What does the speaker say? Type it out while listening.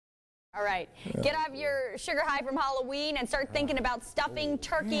All right, get off your sugar high from Halloween and start thinking about stuffing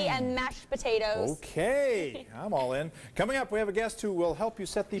turkey and mashed potatoes. Okay, I'm all in. Coming up, we have a guest who will help you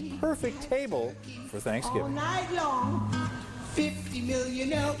set the perfect table for Thanksgiving. All night long, 50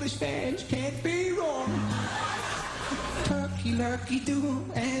 million Elvis fans can't be wrong. Turkey lurkey do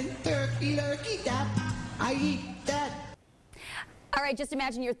and turkey lurkey dap. I eat that. All right, just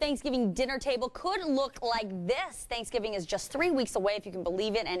imagine your Thanksgiving dinner table could look like this. Thanksgiving is just 3 weeks away, if you can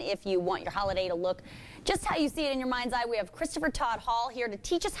believe it, and if you want your holiday to look just how you see it in your mind's eye, we have Christopher Todd Hall here to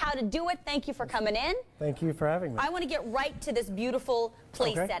teach us how to do it. Thank you for coming in. Thank you for having me. I want to get right to this beautiful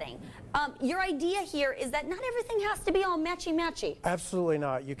place setting. Your idea here is that not everything has to be all matchy-matchy. Absolutely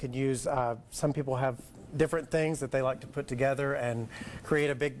not. You could use, some people have different things that they like to put together and create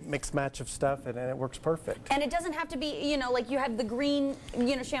a big mixed match of stuff, and it works perfect. And it doesn't have to be, you know, like you have the green,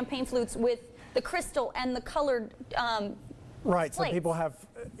 you know, champagne flutes with the crystal and the colored right. Some plates. people have,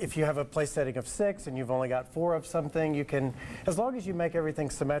 if you have a place setting of 6 and you've only got 4 of something, you can, as long as you make everything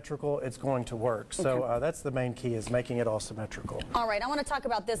symmetrical, it's going to work. So that's the main key, is making it all symmetrical. All right, I want to talk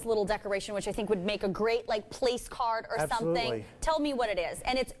about this little decoration, which I think would make a great like place card or something. Tell me what it is.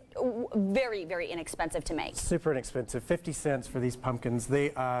 And it's very, very inexpensive to make. Super inexpensive, 50 cents for these pumpkins.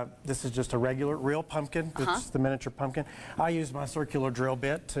 They, this is just a regular, real pumpkin. It's the miniature pumpkin. I use my circular drill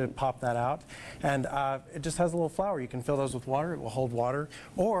bit to pop that out. And it just has a little flower. You can fill those with water. It will hold water.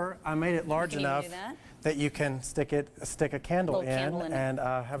 Or I made it large enough that you can stick a candle in and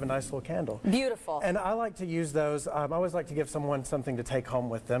have a nice little candle. Beautiful. And I like to use those. I always like to give someone something to take home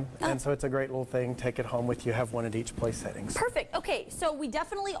with them. And so it's a great little thing. Take it home with you. Have one at each place settings. Perfect. Okay, so we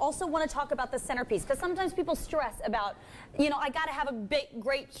definitely also want to talk about the centerpiece, because sometimes people stress about, you know, I got to have a big,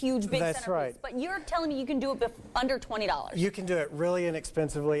 great, huge, big centerpiece. Right. But you're telling me you can do it under $20. You can do it really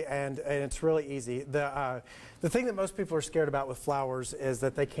inexpensively, and it's really easy. The thing that most people are scared about with flowers is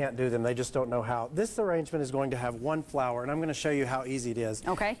that they can't do them. They just don't know how. This arrangement is going to have one flower, and I'm going to show you how easy it is.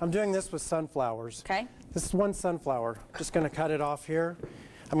 Okay. I'm doing this with sunflowers. Okay. This is one sunflower. Just going to cut it off here.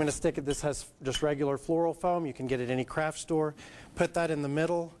 I'm going to stick it. This has just regular floral foam. You can get it at any craft store. Put that in the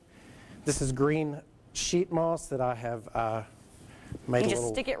middle. This is green sheet moss that I have made. You just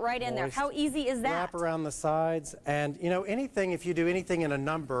stick it right in there. How easy is that? Wrap around the sides, and you know, anything, if you do anything in a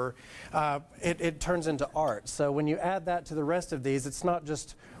number, it turns into art. So when you add that to the rest of these, it's not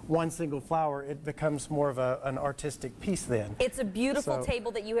just one single flower, it becomes more of an artistic piece then. It's a beautiful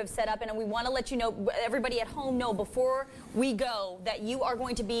table that you have set up, and we want to let you know, everybody at home know before we go, that you are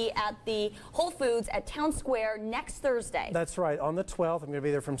going to be at the Whole Foods at Town Square next Thursday. That's right, on the 12th. I'm going to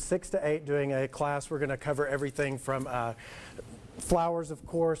be there from 6 to 8 doing a class. We're going to cover everything from flowers, of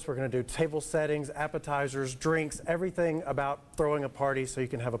course. We're going to do table settings, appetizers, drinks, everything about throwing a party so you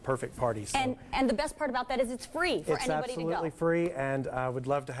can have a perfect party. So and the best part about that is it's free for anybody to go. It's absolutely free, and I would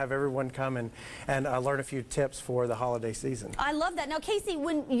love to have everyone come and learn a few tips for the holiday season. I love that. Now, Casey,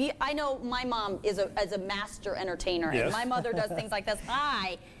 I know my mom is a master entertainer, and my mother does things like this.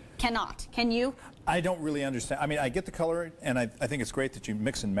 I cannot. Can you? I don't really understand. I mean, I get the color, and I think it's great that you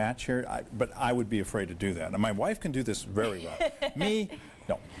mix and match here, but I would be afraid to do that. And my wife can do this very well. Me,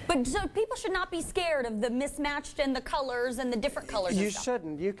 no. But so people should not be scared of the mismatched and the colors and the different colors. You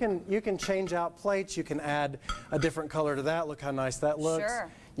shouldn't. You can change out plates. You can add a different color to that. Look how nice that looks.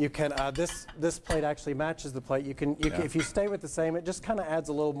 Sure. You can. This plate actually matches the plate. You can if you stay with the same, it just kind of adds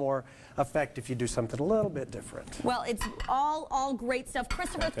a little more effect if you do something a little bit different. Well, it's all great stuff.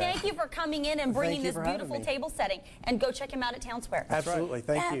 Christopher, thank you for coming in and bringing this beautiful table setting. And go check him out at Town Square. Absolutely.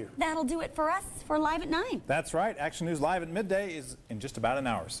 Thank you. That'll do it for us for Live at 9. That's right. Action News Live at midday is in just about an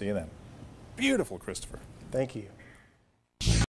hour. See you then. Beautiful, Christopher. Thank you.